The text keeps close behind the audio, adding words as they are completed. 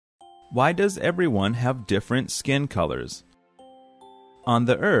Why does everyone have different skin colors? On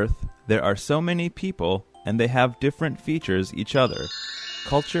the earth, there are so many people and they have different features each other: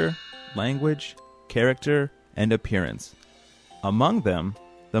 culture, language, character, and appearance. Among them,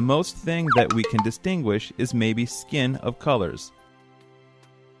 the most thing that we can distinguish is maybe skin of colors.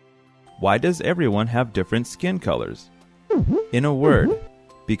 Why does everyone have different skin colors? In a word,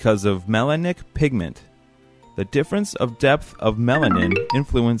 because of melanic pigment. The difference of depth of melanin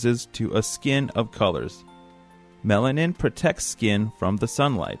influences to a skin of colors. Melanin protects skin from the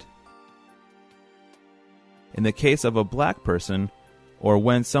sunlight. In the case of a black person, or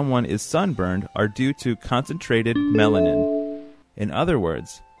when someone is sunburned, are due to concentrated melanin. In other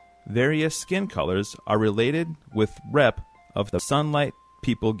words, various skin colors are related with rep of the sunlight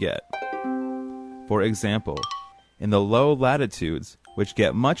people get. For example, in the low latitudes, which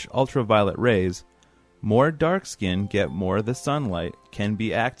get much ultraviolet rays, more dark skin get more the sunlight can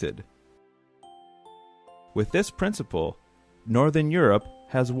be acted. With this principle, Northern Europe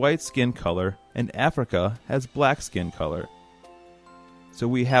has white skin color and Africa has black skin color. So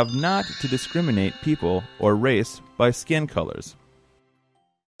we have not to discriminate people or race by skin colors.